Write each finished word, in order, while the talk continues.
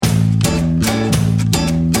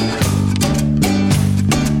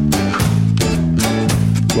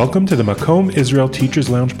Welcome to the Makom Israel Teachers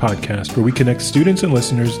Lounge podcast, where we connect students and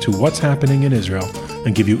listeners to what's happening in Israel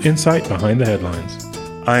and give you insight behind the headlines.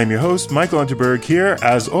 I am your host, Michael Unterberg, here,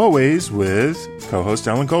 as always, with co-host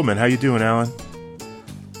Alan Goldman. How you doing, Alan?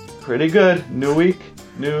 Pretty good. New week,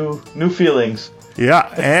 new feelings.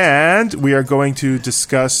 Yeah, and we are going to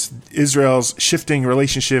discuss Israel's shifting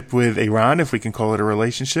relationship with Iran, if we can call it a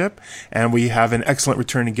relationship. And we have an excellent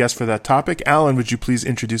returning guest for that topic. Alan, would you please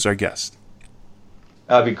introduce our guest?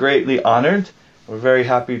 I'd be greatly honored. We're very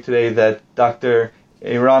happy today that Dr.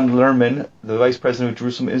 Eran Lerman, the Vice President of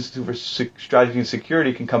Jerusalem Institute for Strategy and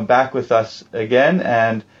Security, can come back with us again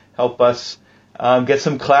and help us get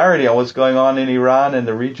some clarity on what's going on in Iran and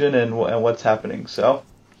the region and what's happening. So,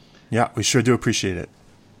 yeah, we sure do appreciate it.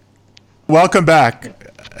 Welcome back.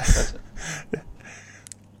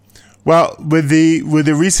 Well, with the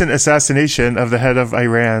recent assassination of the head of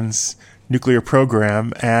Iran's nuclear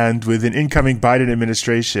program, and with an incoming Biden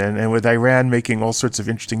administration, and with Iran making all sorts of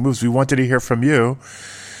interesting moves, we wanted to hear from you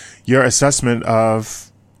your assessment of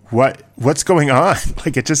what's going on.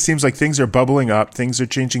 Like, it just seems like things are bubbling up, things are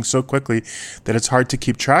changing so quickly that it's hard to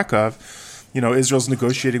keep track of. You know, Israel's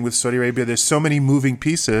negotiating with Saudi Arabia. There's so many moving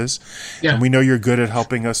pieces, and we know you're good at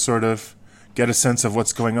helping us sort of get a sense of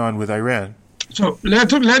what's going on with Iran. So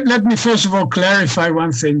let me first of all clarify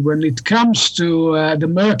one thing. When it comes to the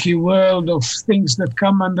murky world of things that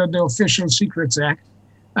come under the Official Secrets Act,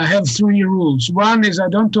 I have three rules. One is I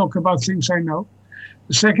don't talk about things I know.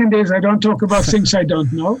 The second is I don't talk about things I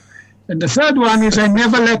don't know. And the third one is I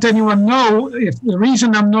never let anyone know if the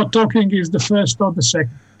reason I'm not talking is the first or the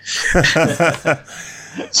second.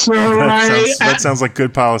 So that sounds like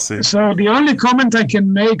good policy. So the only comment I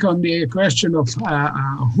can make on the question of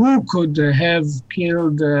who could have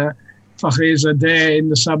killed Fakhrizadeh in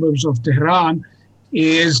the suburbs of Tehran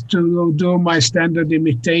is to do my standard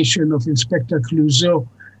imitation of Inspector Clouseau,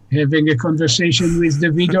 having a conversation with the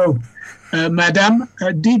widow. Madam,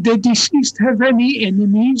 did the deceased have any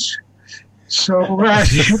enemies? So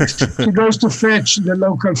she goes to fetch the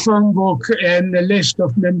local phone book and a list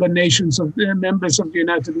of members of the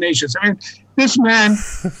United Nations. I mean, this man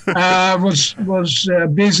was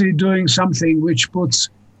busy doing something which puts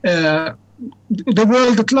the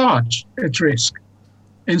world at large at risk,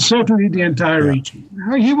 and certainly the entire region.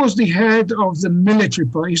 He was the head of the military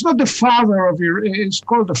project. He's not the father of Iran. It's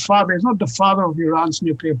called the father. He's not the father of Iran's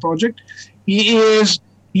nuclear project. He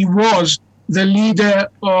was the leader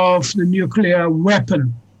of the nuclear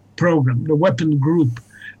weapon program, the weapon group,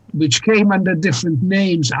 which came under different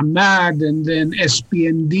names, Ahmad and then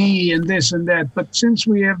SPND and this and that. But since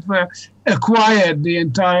we have acquired the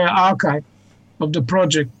entire archive of the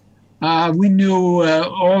project, we knew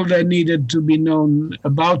all that needed to be known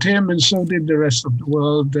about him, and so did the rest of the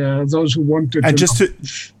world, those who wanted and to know.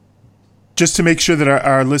 Just to make sure that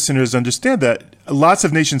our listeners understand that lots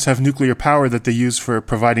of nations have nuclear power that they use for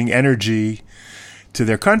providing energy to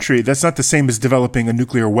their country. That's not the same as developing a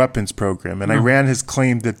nuclear weapons program. And Iran has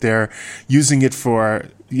claimed that they're using it for,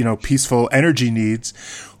 peaceful energy needs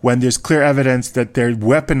when there's clear evidence that they're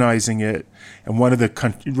weaponizing it. And one of the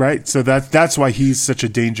countries, right? So that's why he was such a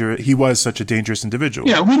dangerous individual.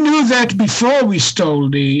 Yeah, we knew that before we stole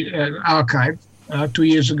the archive.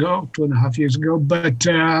 2.5 years ago, but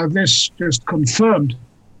this just confirmed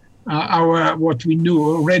what we knew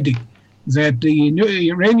already, that the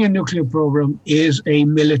Iranian nuclear program is a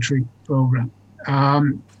military program.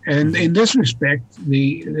 And in this respect,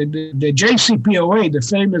 the JCPOA, the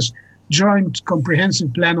famous Joint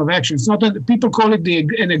Comprehensive Plan of Action, it's not people call it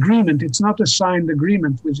an agreement. It's not a signed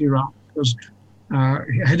agreement with Iran, because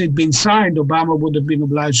had it been signed, Obama would have been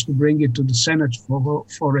obliged to bring it to the Senate for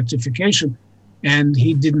ratification. And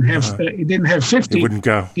he didn't have 50. It wouldn't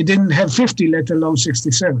go. He didn't have 50, let alone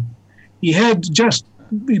 67. He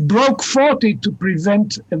broke 40 to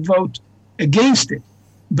prevent a vote against it,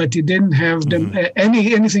 but he didn't have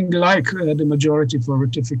anything like the majority for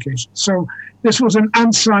ratification. So this was an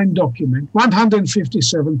unsigned document,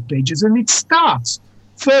 157 pages, and it starts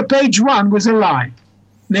for page 1 with a lie,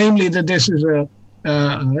 namely that this is a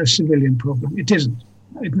civilian program. It isn't.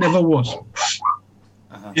 It never was.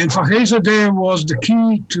 And Fakhrizadeh was the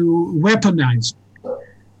key to weaponize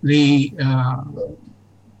the.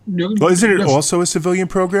 Well, isn't it also a civilian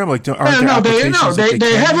program? Like, they have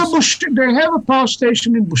a power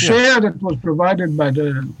station in Bushehr that was provided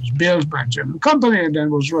built by a German company, and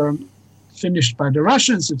then was finished by the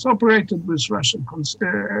Russians. It's operated with Russian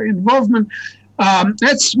involvement.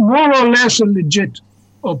 That's more or less a legit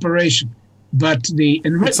operation. But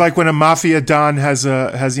it's like when a mafia don has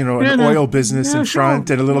an oil business in front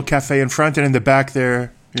and a little cafe in front, and in the back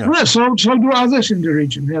they're Yeah. Well, so do others in the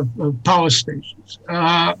region have power stations.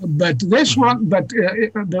 But this one,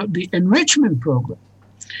 the enrichment program,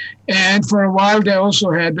 and for a while they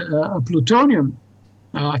also had a plutonium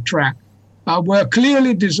track, were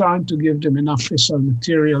clearly designed to give them enough fissile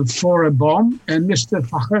material for a bomb. And Mr.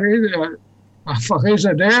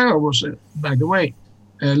 Fakhrizadeh was, by the way,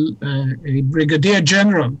 a brigadier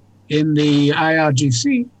general in the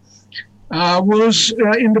IRGC, was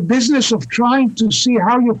in the business of trying to see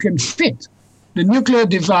how you can fit the nuclear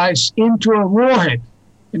device into a warhead.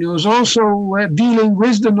 And he was also dealing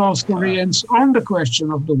with the North Koreans on the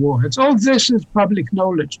question of the warheads. All this is public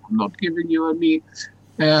knowledge. I'm not giving you any...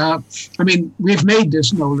 we've made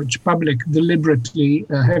this knowledge public deliberately,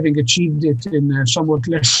 having achieved it in somewhat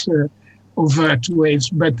less overt ways.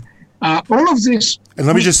 But all of this... And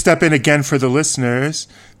let me just step in again for the listeners,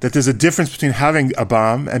 that there's a difference between having a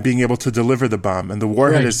bomb and being able to deliver the bomb. And the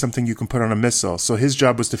warhead is something you can put on a missile. So his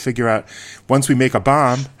job was to figure out, once we make a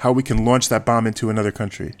bomb, how we can launch that bomb into another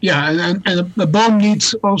country. Yeah, and the bomb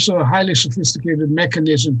needs also a highly sophisticated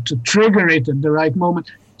mechanism to trigger it at the right moment.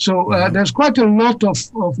 So there's quite a lot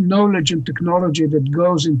of knowledge and technology that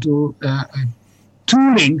goes into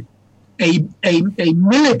tooling a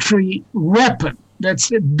military weapon that's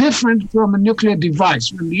different from a nuclear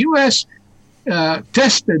device. When the U.S.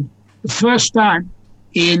 Tested the first time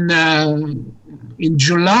in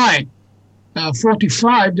July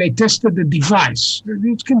 45, they tested the device.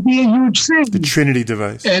 It can be a huge thing. The Trinity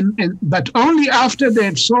device. But only after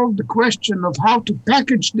they've solved the question of how to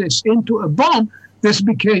package this into a bomb, this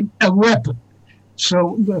became a weapon.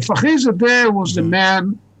 So Fakhrizadeh was the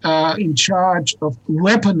man in charge of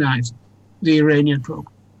weaponizing the Iranian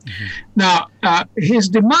program. Mm-hmm. Now, his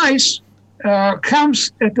demise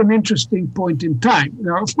comes at an interesting point in time.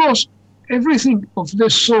 Now, of course, everything of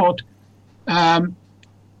this sort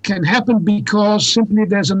can happen because simply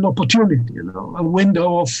there's an opportunity, a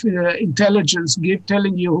window of intelligence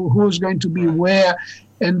telling you who's going to be where,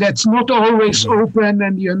 and that's not always open,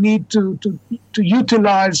 and you need to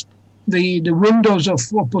utilize the windows of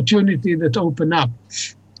opportunity that open up.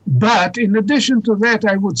 But in addition to that,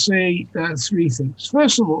 I would say three things.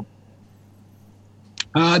 First of all,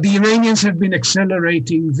 the Iranians have been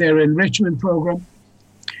accelerating their enrichment program.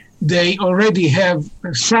 They already have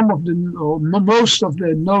most of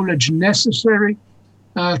the knowledge necessary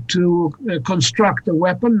to construct a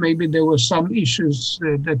weapon. Maybe there were some issues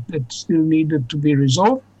that still needed to be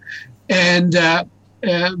resolved. And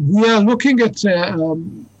we are looking at a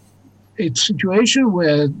situation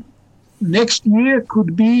where next year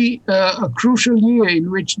could be a crucial year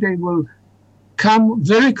in which they will come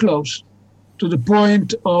very close to the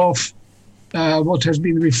point of what has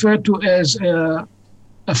been referred to as a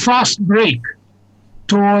fast break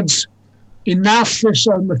towards enough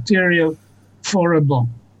fissile material for a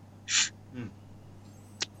bomb.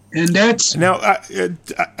 And that's... Now,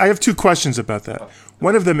 I have two questions about that.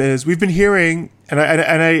 One of them is, we've been hearing, and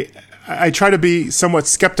I try to be somewhat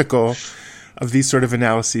skeptical of these sort of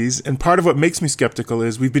analyses, and part of what makes me skeptical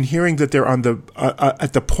is we've been hearing that they're on the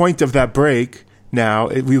at the point of that break now,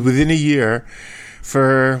 within a year,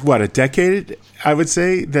 for what, a decade, I would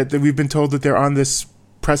say, that we've been told that they're on this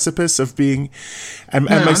precipice of being. And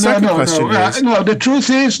my second question is... No, the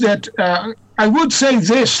truth is that I would say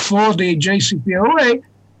this for the JCPOA,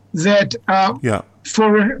 that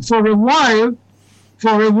for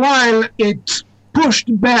a while it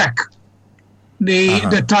pushed back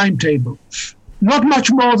the timetable. Not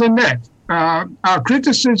much more than that. Our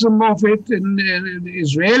criticism of it, and the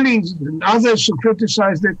Israelis and others who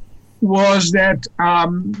criticized it, was that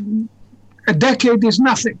a decade is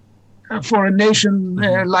nothing for a nation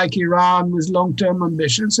like Iran with long-term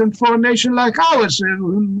ambitions, and for a nation like ours,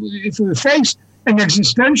 if we face an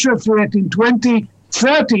existential threat in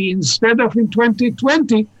 2030 instead of in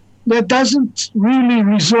 2020, that doesn't really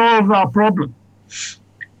resolve our problem.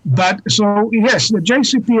 But so, yes, the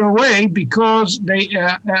JCPOA, because they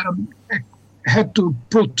had to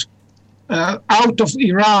put out of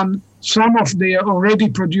Iran some of their already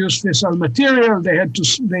produced fissile material,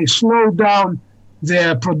 they slowed down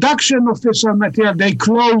their production of fissile material. They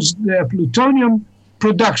closed their plutonium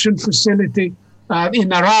production facility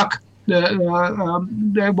in Iraq.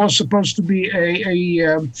 There was supposed to be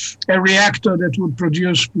a reactor that would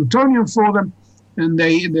produce plutonium for them, and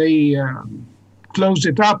they closed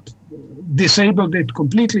it up, disabled it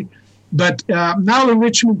completely. But now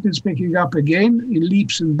enrichment is picking up again in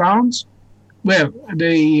leaps and bounds. Well,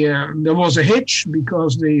 there was a hitch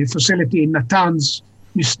because the facility in Natanz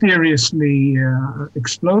mysteriously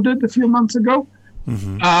exploded a few months ago.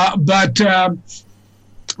 Mm-hmm. But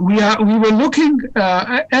we were looking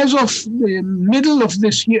as of the middle of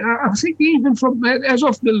this year. I think even from as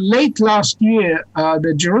of the late last year,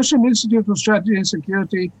 the Jerusalem Institute for Strategy and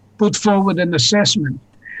Security put forward an assessment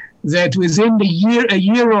that within a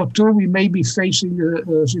year or two, we may be facing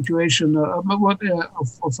a situation of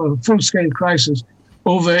a full-scale crisis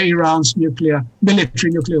over Iran's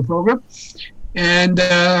military nuclear program. And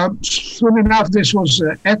soon enough, this was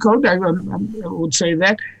echoed. I would say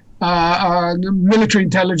that. The military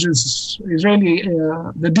intelligence, Israeli,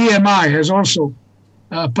 the DMI has also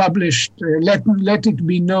published, let it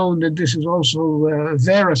be known that this is also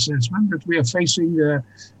their assessment, that we are facing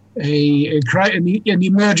an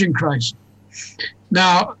emerging crisis.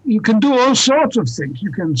 Now, you can do all sorts of things.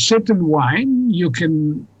 You can sit and whine. You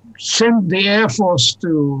can send the Air Force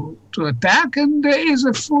to attack, and there is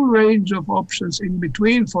a full range of options in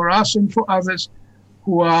between for us and for others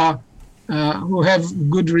who have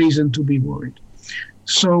good reason to be worried.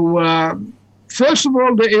 So, first of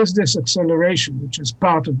all, there is this acceleration, which is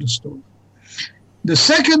part of the story. The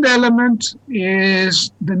second element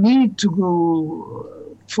is the need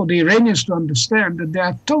for the Iranians to understand that they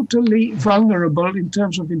are totally vulnerable in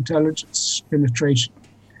terms of intelligence penetration.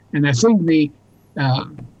 And I think the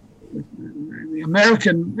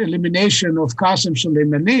American elimination of Qasem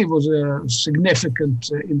Soleimani was a significant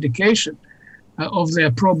indication of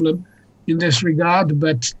their problem in this regard,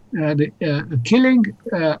 but the killing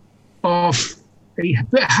of a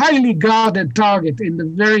highly guarded target in the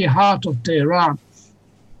very heart of Tehran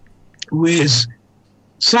with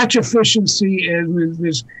such efficiency and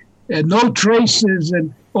with no traces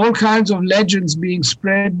and all kinds of legends being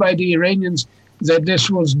spread by the Iranians that this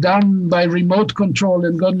was done by remote control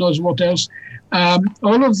and God knows what else.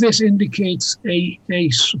 All of this indicates an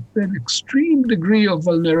extreme degree of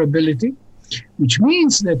vulnerability, which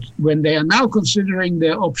means that when they are now considering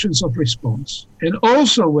their options of response, and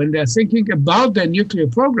also when they're thinking about their nuclear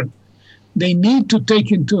program, they need to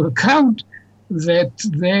take into account that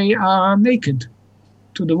they are naked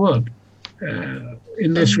to the world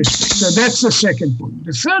in this respect. So that's the second point.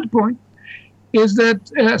 The third point is that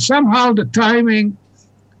somehow the timing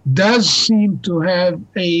does seem to have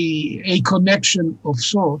a connection of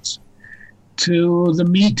sorts to the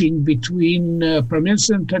meeting between Prime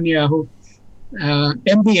Minister Netanyahu,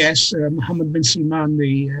 MBS, Mohammed bin Salman,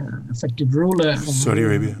 the effective ruler of Saudi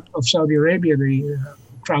Arabia, the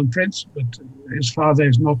crown prince, but his father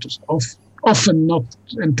is not often not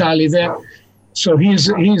entirely there. So he's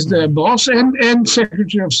the boss, and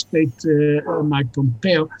Secretary of State Mike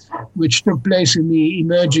Pompeo, which took place in the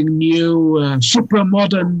emerging new super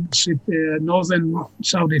modern northern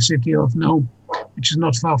Saudi city of Naum, which is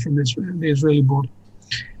not far from the Israeli border.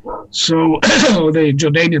 So, or the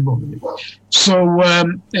Jordanian border. So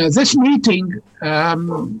this meeting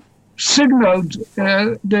signaled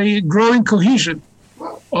the growing cohesion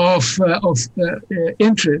of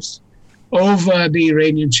interest over the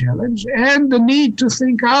Iranian challenge and the need to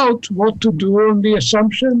think out what to do on the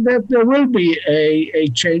assumption that there will be a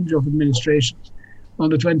change of administrations on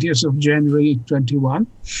the 20th of January 21.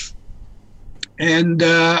 And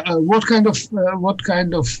what kind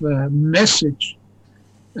of message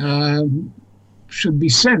should be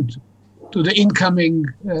sent to the incoming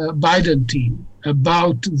Biden team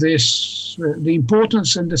about this, the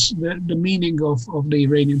importance and the meaning of the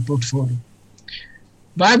Iranian portfolio.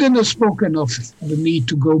 Biden has spoken of the need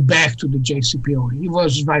to go back to the JCPOA. He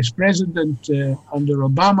was vice president under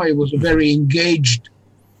Obama. He was a very engaged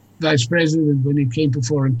vice president when it came to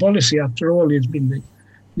foreign policy. After all, he's been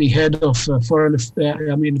the head of Foreign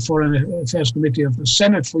Affairs Committee of the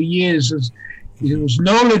Senate for years. He was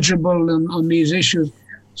knowledgeable on these issues.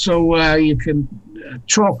 So you can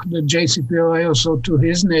chalk the JCPOA also to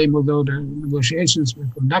his name, although the negotiations were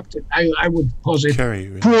conducted, I would posit,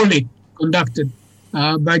 poorly conducted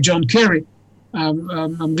by John Kerry.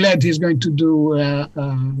 I'm glad he's going to do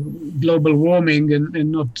global warming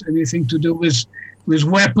and not anything to do with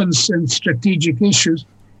weapons and strategic issues.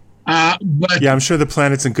 But yeah, I'm sure the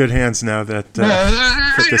planet's in good hands now that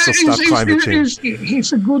this will stop climate change.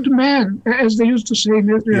 He's a good man, as they used to say in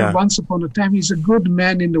Israel once upon a time. He's a good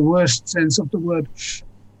man in the worst sense of the word.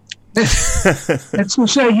 That's to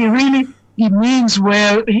say, he means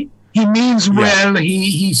well. He means well.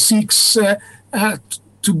 He seeks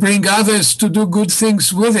to bring others to do good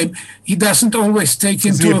things with him. He doesn't always take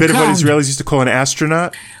into account. Isn't he a bit of what Israelis used to call an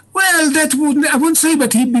astronaut? Well, I wouldn't say,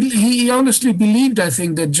 but he honestly believed, I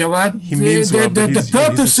think, that Javad, the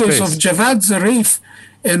purposes of Javad Zarif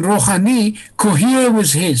and Rouhani cohere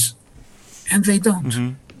with his, and they don't.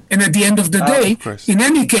 Mm-hmm. And at the end of the day, in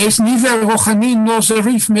any case, neither Rouhani nor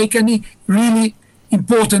Zarif make any really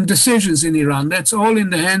important decisions in Iran. That's all in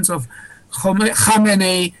the hands of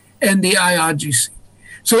Khamenei and the IRGC.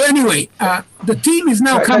 So anyway, the team is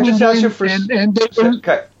now coming in, and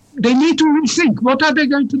they need to rethink what are they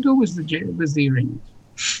going to do with the Iranians.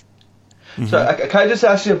 Mm-hmm. So can I just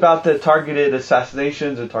ask you about the targeted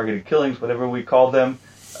assassinations or targeted killings, whatever we call them?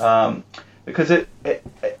 Because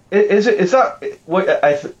it's not what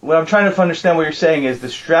I'm trying to understand. What you're saying is the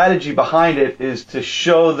strategy behind it is to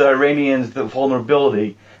show the Iranians the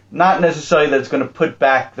vulnerability, not necessarily that it's going to put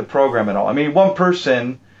back the program at all. I mean, one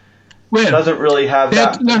person doesn't really have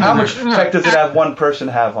that. How much effect does it have? One person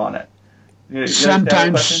have on it? You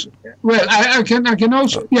sometimes. Well, I can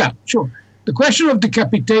also. Yeah, sure. The question of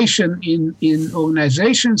decapitation in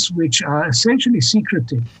organizations which are essentially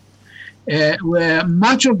secretive, where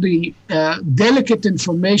much of the delicate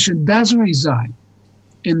information does reside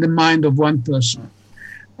in the mind of one person,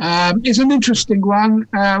 is an interesting one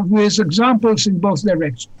with examples in both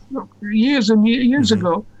directions. Look, years and years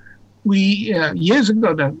ago,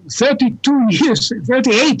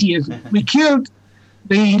 38 years, we killed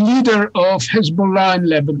the leader of Hezbollah in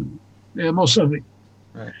Lebanon, Mossavi.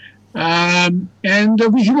 Right. And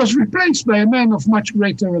he was replaced by a man of much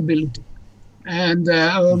greater ability. And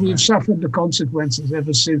we've suffered the consequences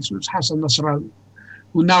ever since with Hassan Nasrallah,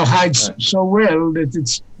 who now hides so well that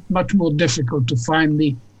it's much more difficult to find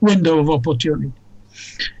the window of opportunity.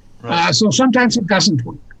 Right. So sometimes it doesn't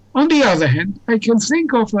work. On the other hand, I can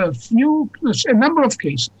think of a number of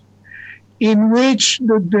cases in which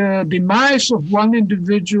the demise of one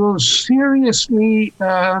individual seriously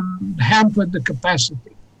hampered the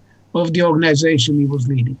capacity of the organization he was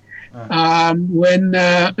leading. When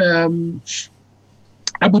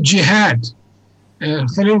Abu Jihad,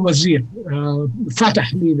 Khalil Wazir, Fatah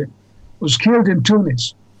leader, was killed in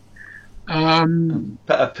Tunis. That's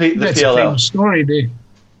a famous story there.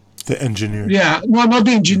 The engineer. Yeah, no, not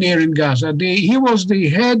the engineer in Gaza. He was the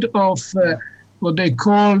head of what they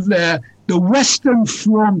call the Western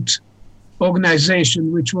Front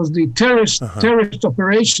organization, which was the terrorist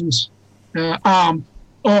operations arm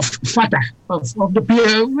of Fatah, of the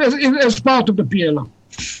PLO, as part of the PLO.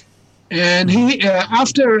 And he,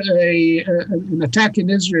 after an attack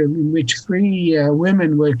in Israel in which 3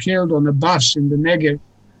 women were killed on a bus in the Negev,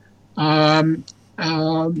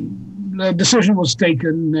 the decision was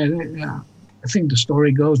taken. I think the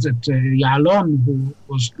story goes that Ya'alon, who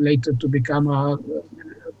was later to become a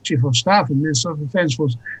chief of staff in Minister of Defense,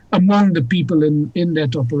 was among the people in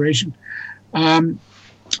that operation.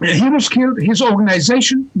 He was killed. His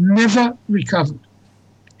organization never recovered.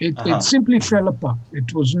 It simply fell apart.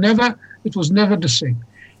 It was never the same.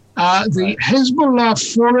 The Hezbollah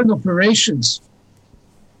foreign operations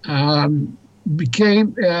were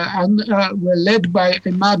led by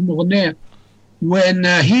Ahmad Morner when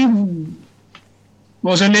he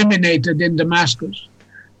was eliminated in Damascus.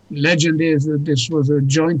 Legend is that this was a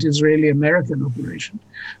joint Israeli-American operation.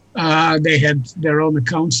 They had their own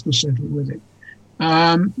accounts to settle with it.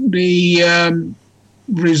 The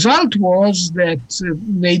result was that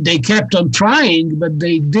they kept on trying, but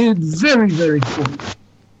they did very, very poorly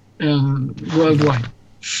worldwide.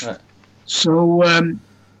 Right. So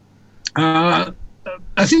I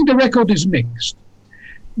think the record is mixed.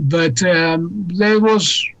 But there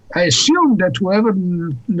was, I assume that whoever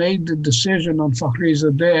made the decision on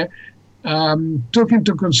Fakhrizadeh took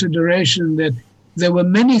into consideration that there were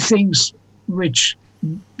many things which,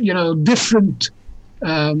 different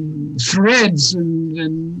threads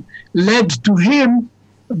and led to him,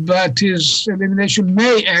 but his elimination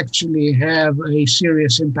may actually have a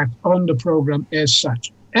serious impact on the program as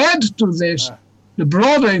such. Add to this the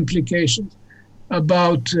broader implications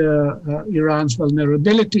about Iran's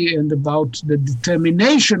vulnerability and about the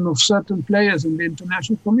determination of certain players in the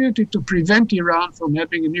international community to prevent Iran from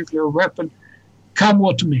having a nuclear weapon, come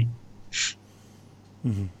what may.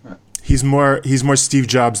 Mm-hmm. He's more Steve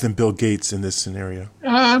Jobs than Bill Gates in this scenario.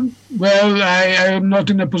 Well, I am not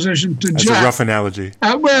in a position to judge. That's a rough analogy.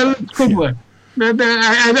 Well, it could work.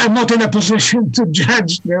 I'm not in a position to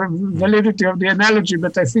judge the validity of the analogy,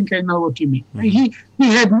 but I think I know what you mean. Mm-hmm.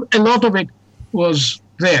 He had a lot of it was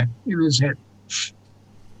there in his head.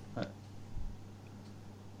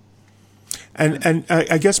 And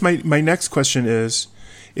I guess my next question is,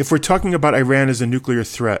 if we're talking about Iran as a nuclear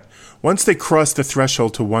threat, once they cross the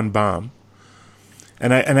threshold to one bomb,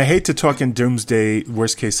 and I hate to talk in doomsday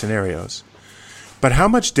worst case scenarios, but how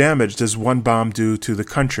much damage does one bomb do to the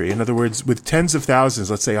country? In other words, with tens of thousands,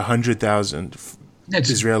 let's say 100,000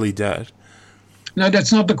 Israeli dead. No,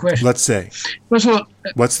 that's not the question. Let's say. First of all,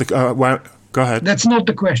 what's the go ahead. That's not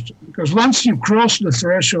the question, because once you cross the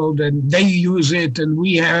threshold and they use it and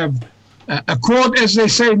we have as they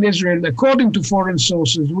say in Israel, according to foreign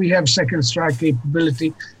sources, we have second strike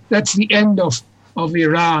capability. That's the end of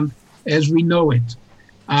Iran as we know it.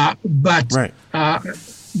 But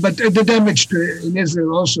the damage in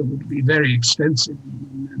Israel also would be very extensive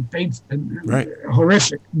and painful and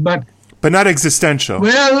horrific. But not existential.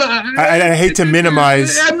 Well, I hate to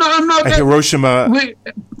minimize Hiroshima.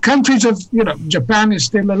 Countries of, Japan is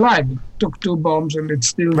still alive. It took 2 bombs and it's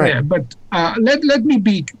still there. But let me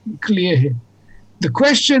be clear here. The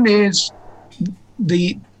question is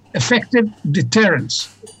the effective deterrence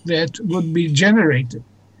that would be generated.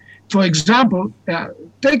 For example,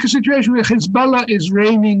 take a situation where Hezbollah is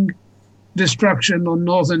raining destruction on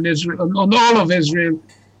northern Israel, on all of Israel,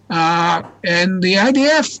 and the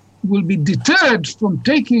IDF will be deterred from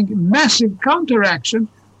taking massive counteraction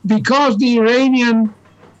because the Iranian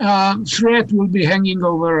threat will be hanging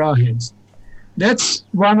over our heads. That's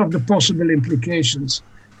one of the possible implications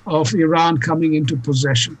of Iran coming into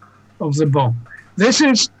possession of the bomb. This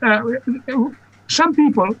is, some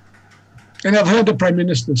people, and I've heard the Prime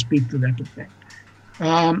Minister speak to that effect,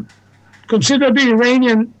 consider the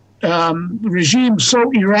Iranian regime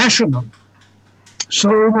so irrational,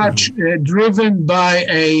 so much driven by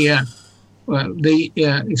the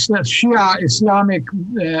Shia Islamic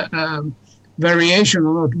variation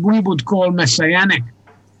of what we would call messianic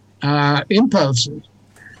impulses.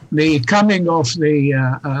 The coming of the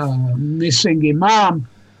missing imam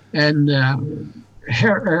and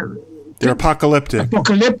they're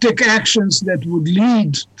apocalyptic actions that would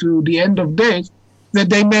lead to the end of days that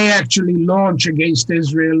they may actually launch against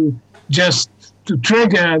Israel just to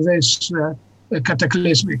trigger this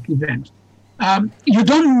cataclysmic event. You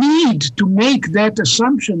don't need to make that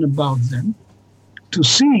assumption about them to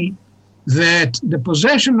see that the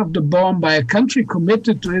possession of the bomb by a country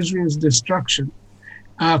committed to Israel's destruction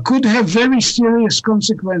could have very serious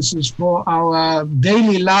consequences for our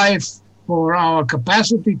daily life, for our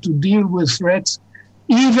capacity to deal with threats,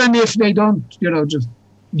 even if they don't, just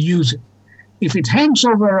use it. If it hangs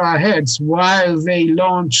over our heads while they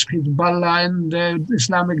launch Hezbollah and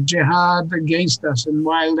Islamic Jihad against us, and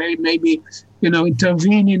while they maybe,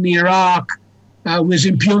 intervene in Iraq with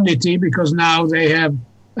impunity because now they have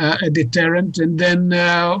a deterrent, and then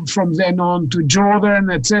from then on to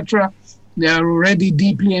Jordan, etc., they are already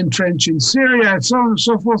deeply entrenched in Syria, and so on and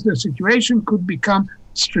so forth. The situation could become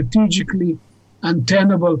strategically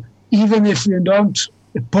untenable, even if you don't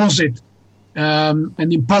posit an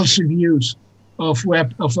impulsive use of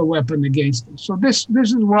a weapon against them. So this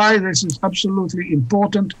is why this is absolutely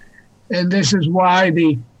important, and this is why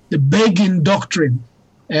the Begin doctrine,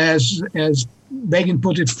 as Begin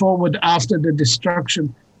put it forward after the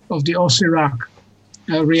destruction of the Osirak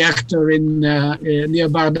reactor in near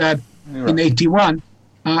Baghdad in 81,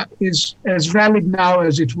 is as valid now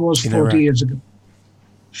as it was 40 years ago.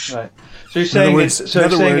 Right. So you're saying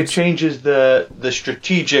it changes the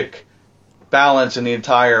strategic balance in the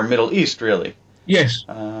entire Middle East, really. Yes.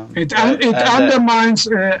 It undermines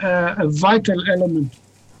a vital element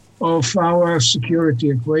of our security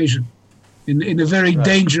equation in a very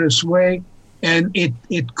dangerous way, and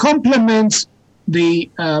it complements the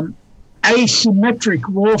asymmetric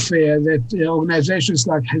warfare that organizations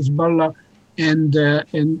like Hezbollah and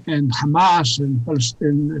Hamas and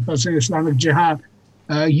Palestinian Islamic Jihad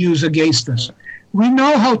use against us. We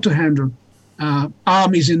know how to handle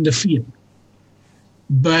armies in the field,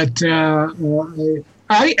 but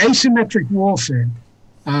asymmetric warfare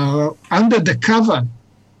under the cover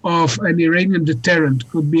of an Iranian deterrent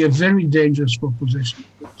could be a very dangerous proposition.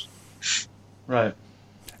 Right.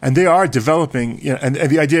 And they are developing, and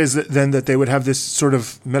the idea is that they would have this sort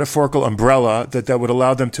of metaphorical umbrella that would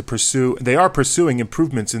allow them to pursue. They are pursuing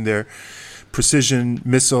improvements in their precision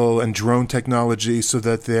missile and drone technology so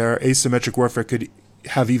that their asymmetric warfare could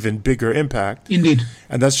have even bigger impact. Indeed.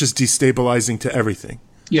 And that's just destabilizing to everything.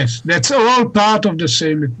 Yes, that's all part of the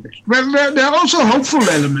same equation. Well, there are also hopeful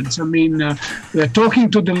elements. I mean, we're talking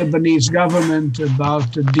to the Lebanese government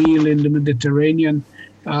about a deal in the Mediterranean.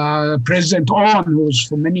 President On, who was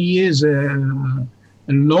for many years a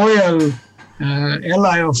loyal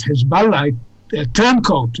ally of Hezbollah, a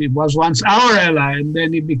turncoat. He was once our ally, and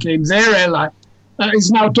then he became their ally.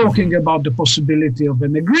 Is now talking about the possibility of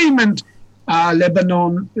an agreement.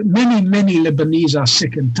 Lebanon, many Lebanese are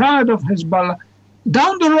sick and tired of Hezbollah.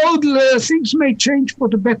 Down the road, things may change for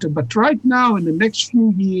the better, but right now, in the next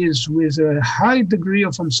few years, with a high degree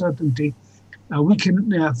of uncertainty, we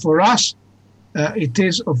can, for us, it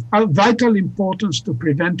is of vital importance to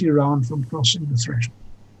prevent Iran from crossing the threshold.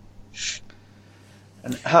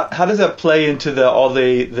 And how does that play into all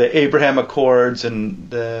the Abraham Accords and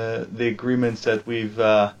the agreements that we've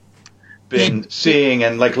been seeing,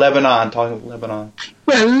 and like Lebanon, talking about Lebanon?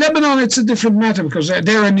 Well, Lebanon, it's a different matter because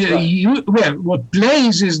they're in what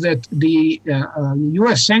plays is that the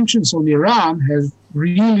U.S. sanctions on Iran have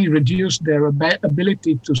really reduced their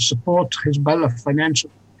ability to support Hezbollah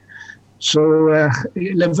financially. So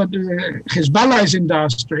Hezbollah is in dire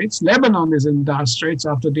straits. Lebanon is in dire straits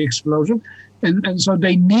after the explosion. And so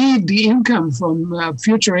they need the income from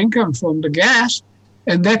future income from the gas.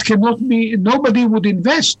 And that cannot be, nobody would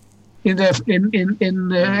invest in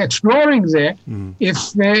exploring there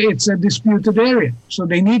if it's a disputed area. So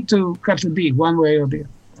they need to cut the deal one way or the other.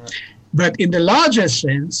 Right. But in the larger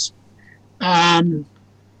sense, the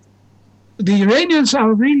Iranians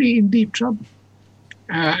are really in deep trouble.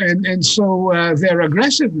 And so their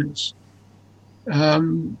aggressiveness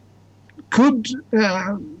could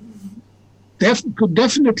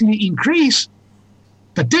definitely increase,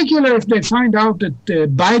 particularly if they find out that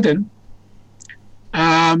Biden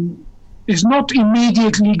is not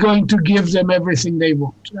immediately going to give them everything they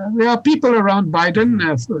want. There are people around Biden,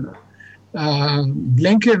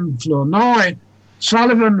 Blinken, Flournoy,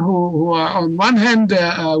 Sullivan, who are on one hand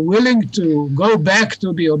willing to go back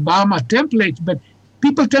to the Obama template, but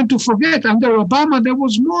people tend to forget under Obama there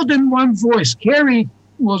was more than one voice. Kerry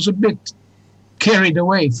was a bit carried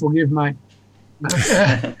away, forgive my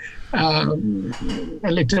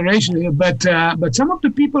alliteration here, but some of the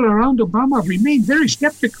people around Obama remained very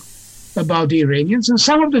skeptical about the Iranians, and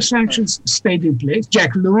some of the sanctions stayed in place.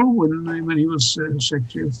 Jack Lew, when he was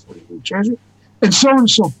Secretary of Treasury, and so on and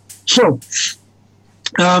so. So,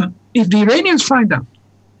 if the Iranians find out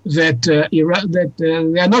that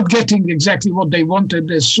they are not getting exactly what they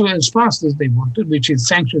wanted as fast as they wanted, which is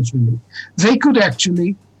sanctions relief, they could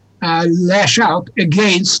actually lash out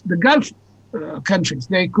against the Gulf countries.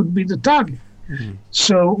 They could be the target. Mm-hmm.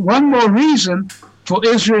 So one more reason for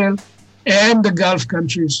Israel and the Gulf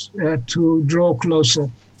countries to draw closer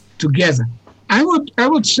together. I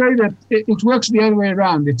would say that it works the other way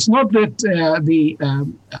around. It's not that the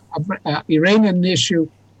Iranian issue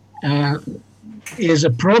is a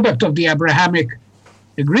product of the Abrahamic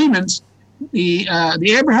agreements. The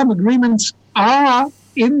Abraham agreements are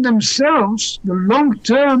in themselves the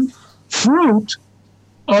long-term fruit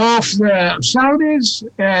of the Saudis,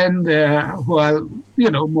 and who are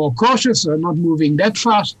more cautious, are not moving that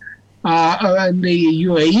fast, and the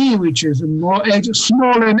UAE, which is a more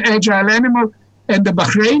small and agile animal, and the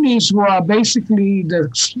Bahrainis, who are basically the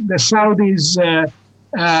Saudis'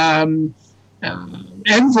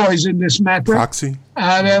 envoys in this matter. Proxy.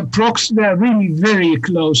 They're really very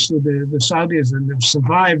close to the Saudis, and have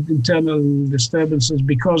survived internal disturbances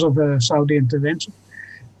because of the Saudi intervention.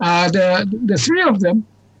 The three of them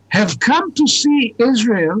have come to see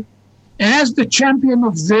Israel as the champion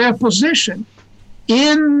of their position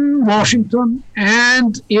in Washington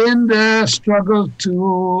and in the struggle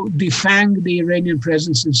to defang the Iranian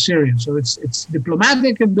presence in Syria. So it's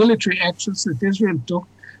diplomatic and military actions that Israel took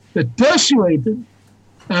that persuaded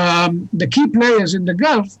the key players in the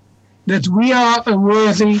Gulf that we are a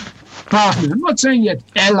worthy partner. I'm not saying yet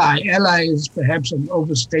ally. Ally is perhaps an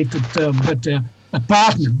overstated term, but a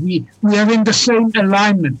partner. We are in the same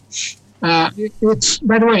alignment. It's,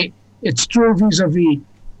 by the way, it's true vis-a-vis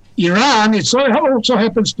Iran. It also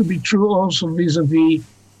happens to be true also vis-a-vis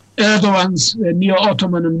Erdogan's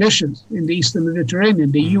neo-Ottoman ambitions in the Eastern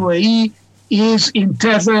Mediterranean. The UAE is in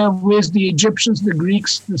tether with the Egyptians, the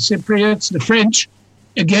Greeks, the Cypriots, the French,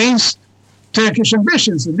 against Turkish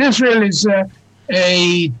ambitions. And Israel is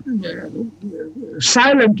a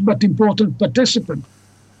silent but important participant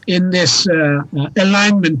in this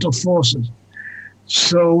alignment of forces.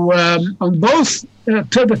 So on both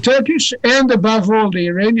the Turkish and above all the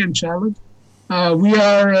Iranian challenge, we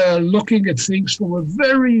are looking at things from a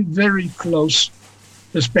very, very close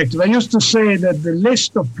perspective. I used to say that the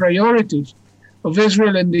list of priorities of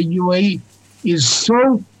Israel and the UAE is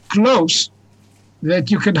so close that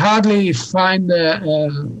you can hardly find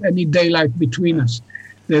any daylight between us.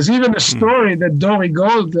 There's even a story that Dori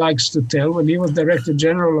Gold likes to tell when he was Director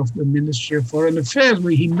General of the Ministry of Foreign Affairs,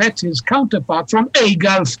 where he met his counterpart from a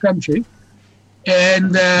Gulf country.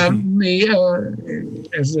 And as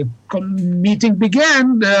the meeting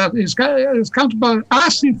began, his counterpart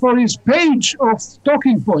asked him for his page of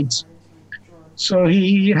talking points. So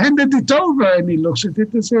he handed it over, and he looks at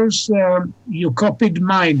it and says, "You copied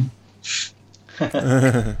mine."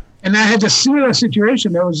 And I had a similar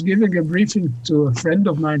situation. I was giving a briefing to a friend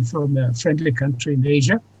of mine from a friendly country in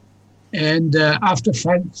Asia. And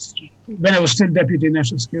when I was still Deputy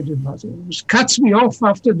National Security Advisor, he cuts me off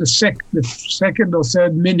after the second or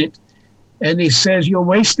third minute. And he says, "You're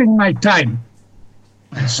wasting my time."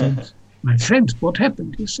 I said, my friend, what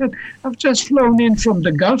happened? He said, I've just flown in from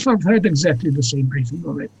the Gulf. I've heard exactly the same briefing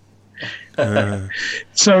already.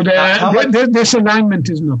 So this alignment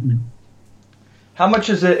is not new. How much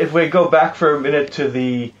is it, if we go back for a minute to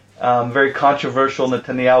the very controversial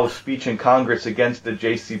Netanyahu speech in Congress against the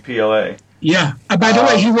JCPOA? Yeah. By the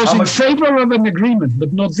way, he was in favor of an agreement,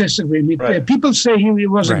 but not this agreement. Right. People say he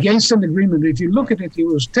was against an agreement. If you look at it, he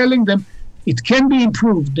was telling them it can be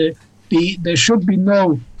improved. There should be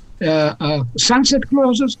no sunset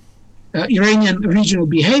clauses. Iranian regional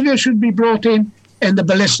behavior should be brought in, and the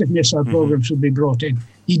ballistic missile program should be brought in.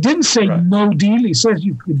 He didn't say no deal. He said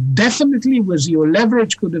you could definitely, with your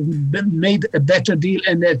leverage, could have made a better deal,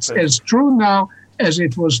 and that's as true now as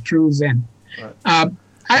it was true then. Right.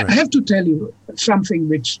 I have to tell you something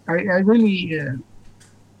which I really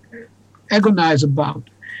agonize about,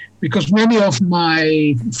 because many of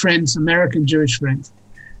my friends, American Jewish friends,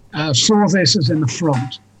 saw this as an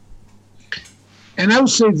affront. And I will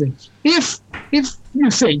say this: if you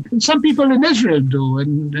think, and some people in Israel do,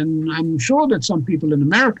 and I'm sure that some people in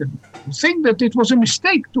America think that it was a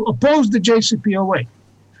mistake to oppose the JCPOA.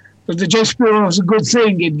 Because the JCPOA was a good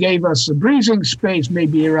thing. It gave us a breathing space.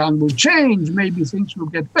 Maybe Iran will change. Maybe things will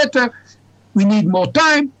get better. We need more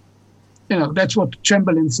time. That's what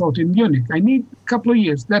Chamberlain thought in Munich. I need a couple of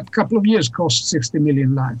years. That couple of years cost 60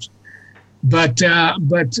 million lives. But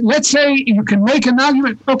let's say you can make an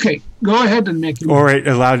argument. Okay, go ahead and make it. Or it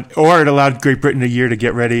allowed Great Britain a year to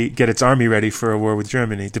get its army ready for a war with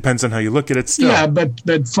Germany. Depends on how you look at it. Still, yeah, but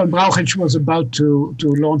von Brauchitsch was about to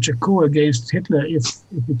launch a coup against Hitler if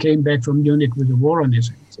he came back from Munich with a war on his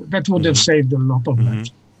hands. So that would have saved a lot of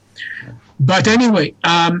lives. But anyway,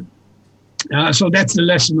 so that's the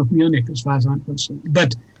lesson of Munich as far as I'm concerned.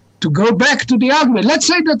 But to go back to the argument, let's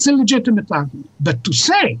say that's a legitimate argument. But to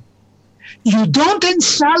say you don't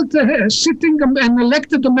insult an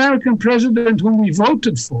elected American president whom we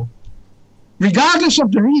voted for, regardless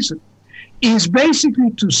of the reason, is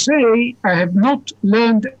basically to say, I have not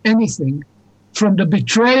learned anything from the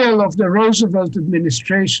betrayal of the Roosevelt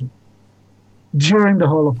administration during the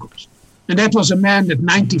Holocaust. And that was a man that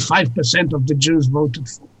 95% of the Jews voted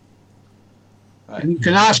for. And you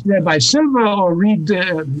can ask Rabbi Silver or read,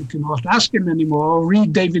 you can not ask him anymore, or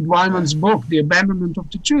read David Wyman's book, The Abandonment of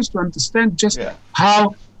the Jews, to understand just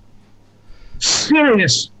how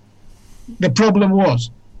serious the problem was.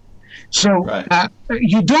 So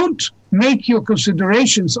you don't make your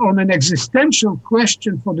considerations on an existential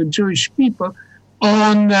question for the Jewish people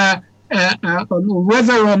on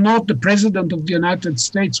whether or not the President of the United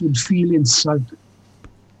States would feel insulted.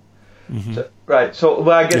 So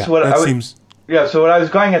I guess so what I was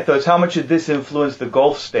going at, though, is how much did this influence the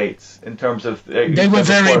Gulf states in terms of they were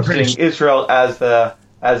very impressed. Seeing Israel as the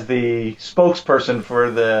spokesperson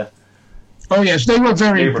for the Oh yes, they were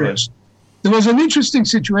very impressed. There was an interesting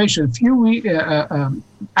situation. A few weeks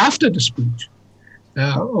after the speech,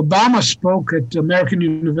 Obama spoke at American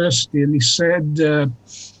University, and he said,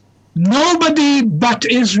 "Nobody but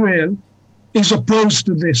Israel is opposed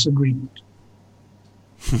to this agreement."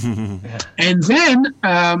 And then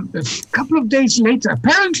a couple of days later,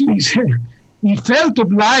 apparently he felt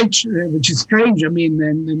obliged, which is strange, I mean,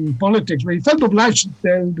 in politics, but he felt obliged to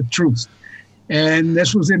tell the truth. And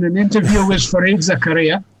this was in an interview with Fareed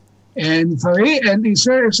Zakaria. And he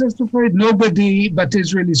says to Fareed, nobody but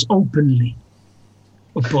Israel is openly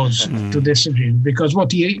opposed to this agreement. Because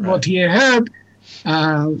what he heard,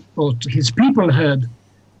 or his people heard,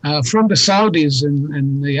 from the Saudis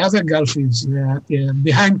and the other Gulfies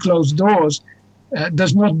behind closed doors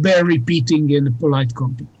does not bear repeating in a polite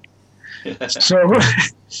company.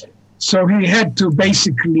 So he had to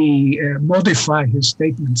basically modify his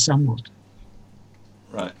statement somewhat.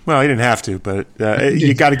 Right. Well, he didn't have to, but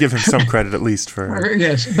you got to give him some credit at least for.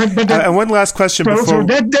 Yes, but and one last question before. So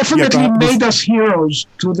that definitely made us heroes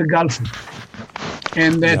to the Gulf,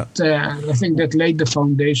 and that I think that laid the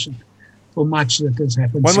foundation for much that has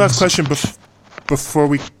happened. One last question before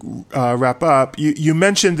we wrap up. You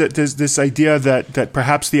mentioned that there's this idea that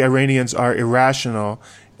perhaps the Iranians are irrational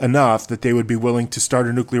enough that they would be willing to start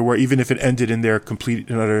a nuclear war even if it ended in their complete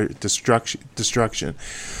and utter destruction.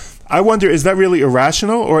 I wonder, is that really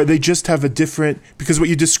irrational, or they just have a different? Because what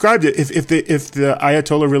you described it, if the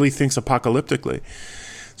Ayatollah really thinks apocalyptically,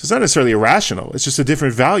 so it's not necessarily irrational. It's just a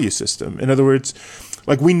different value system. In other words,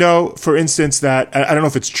 like we know, for instance, that I don't know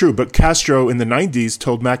if it's true, but Castro in the 90s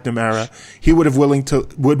told McNamara he would have been willing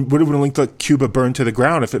to let Cuba burn to the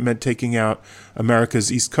ground if it meant taking out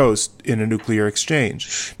America's East Coast in a nuclear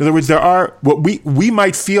exchange. In other words, there are what we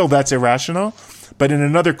might feel that's irrational, but in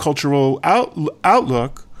another cultural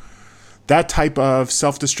outlook, that type of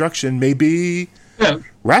self-destruction may be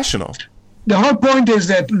rational. the whole point is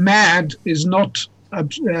that MAD is not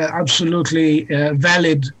absolutely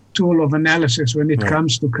valid tool of analysis when it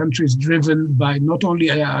comes to countries driven by not only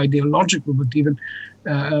ideological but even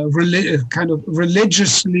kind of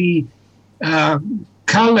religiously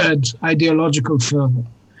colored ideological fervor.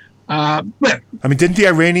 Didn't the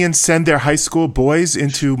Iranians send their high school boys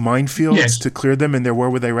into minefields to clear them in their war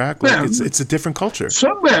with Iraq? It's a different culture.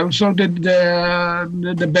 So did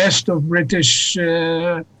the best of British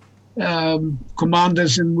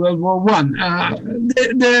commanders in World War I.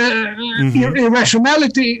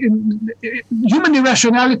 Human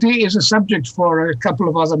irrationality is a subject for a couple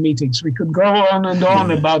of other meetings. We could go on and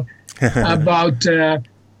on about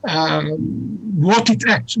what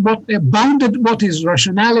is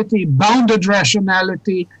rationality, bounded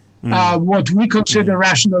rationality, what we consider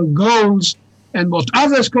rational goals, and what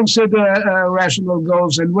others consider rational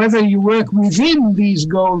goals, and whether you work within these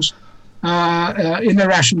goals in a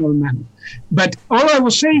rational manner. But all I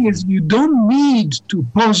was saying is you don't need to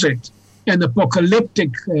posit an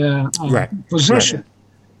apocalyptic position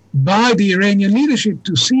by the Iranian leadership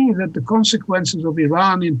to see that the consequences of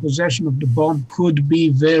Iran in possession of the bomb could be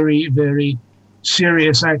very, very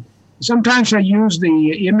serious. Sometimes I use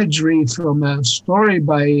the imagery from a story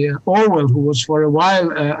by Orwell, who was for a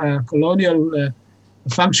while a colonial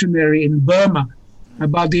functionary in Burma,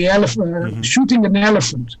 about the elephant shooting an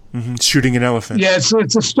elephant. Shooting an elephant. Yeah, so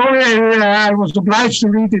it's a story I was obliged to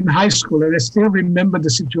read in high school, and I still remember the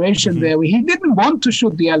situation there. Where he didn't want to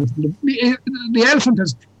shoot the elephant. The elephant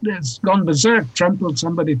has gone berserk, trampled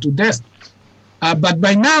somebody to death. But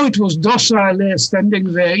by now it was docile,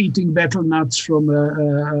 standing there eating betel nuts from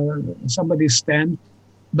somebody's stand.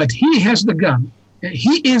 But he has the gun.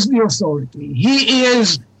 He is the authority. He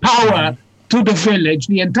is power to the village.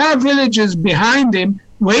 The entire village is behind him,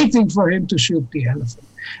 waiting for him to shoot the elephant.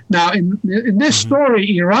 Now, in this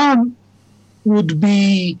story, Iran would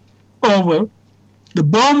be Orwell, the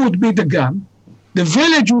bomb would be the gun, the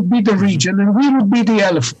village would be the region, and we would be the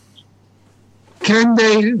elephant. Can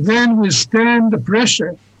they then withstand the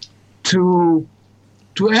pressure to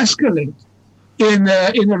escalate in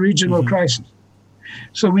a regional crisis?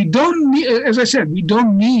 So we don't need, as I said, we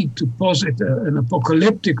don't need to posit an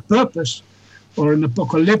apocalyptic purpose or an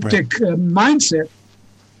apocalyptic mindset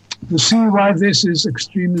to see why this is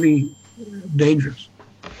extremely dangerous.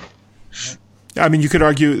 I mean, you could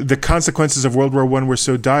argue the consequences of World War I were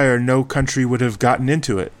so dire, no country would have gotten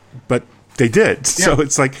into it, but they did. Yeah. So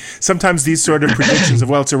it's like sometimes these sort of predictions of,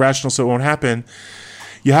 well, it's irrational, so it won't happen.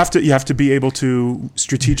 You have to be able to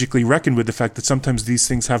strategically reckon with the fact that sometimes these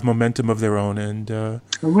things have momentum of their own and get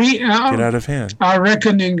out of hand. Our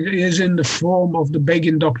reckoning is in the form of the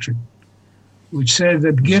Begin Doctrine, which says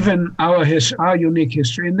that given our unique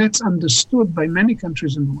history, and that's understood by many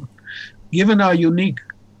countries in the world, given our unique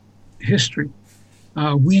history,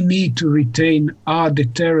 we need to retain our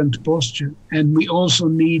deterrent posture, and we also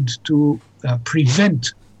need to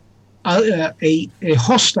prevent a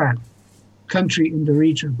hostile country in the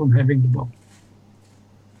region from having the bomb.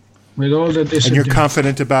 With all that this, and you're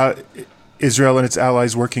confident about Israel and its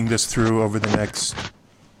allies working this through over the next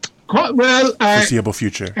foreseeable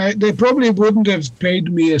future? They probably wouldn't have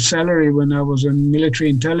paid me a salary when I was in military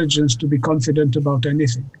intelligence to be confident about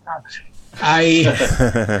anything. I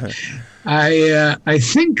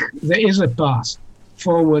think there is a path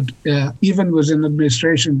forward, even with an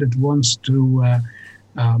administration that wants to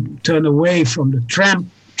turn away from the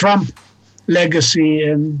Trump legacy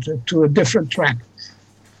and to a different track.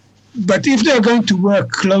 But if they're going to work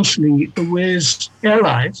closely with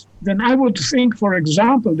allies, then I would think, for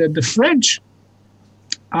example, that the French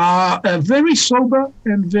are very sober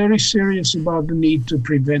and very serious about the need to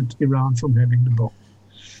prevent Iran from having the bomb.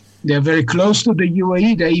 They're very close to the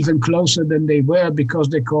UAE. They're even closer than they were because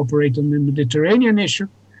they cooperate on the Mediterranean issue.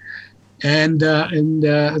 And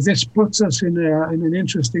this puts us in an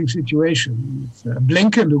interesting situation.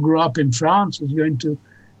 Blinken, who grew up in France, is going to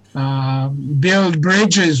build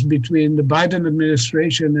bridges between the Biden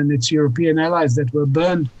administration and its European allies that were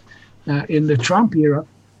burned in the Trump era.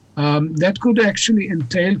 That could actually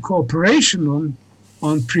entail cooperation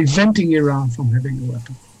on preventing Iran from having a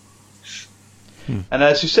weapon. And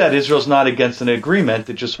as you said, Israel's not against an agreement.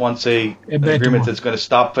 It just wants an agreement that's going to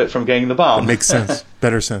stop it from getting the bomb. It makes sense.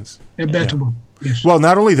 Better sense. A better one. Yes. Well,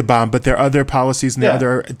 not only the bomb, but there are other policies and there are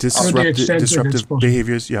other disruptive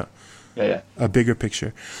behaviors. Yeah. A bigger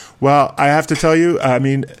picture. Well, I have to tell you, I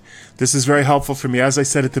mean, this is very helpful for me. As I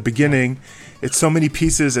said at the beginning, it's so many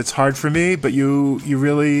pieces, it's hard for me, but you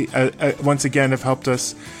really, once again, have helped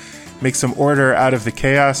us make some order out of the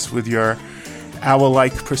chaos with your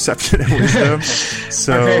owl-like perception and wisdom.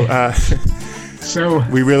 So So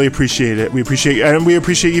We really appreciate it. We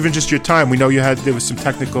appreciate even just your time. We know there was some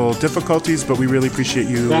technical difficulties, but we really appreciate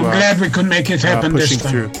you. I'm glad we could make it happen pushing this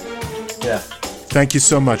time. through. Yeah. Thank you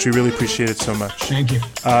so much. We really appreciate it so much. Thank you.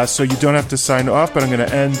 So you don't have to sign off, but I'm going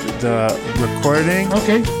to end the recording.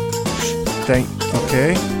 Okay.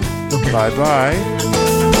 Okay. Okay.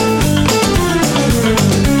 Bye-bye.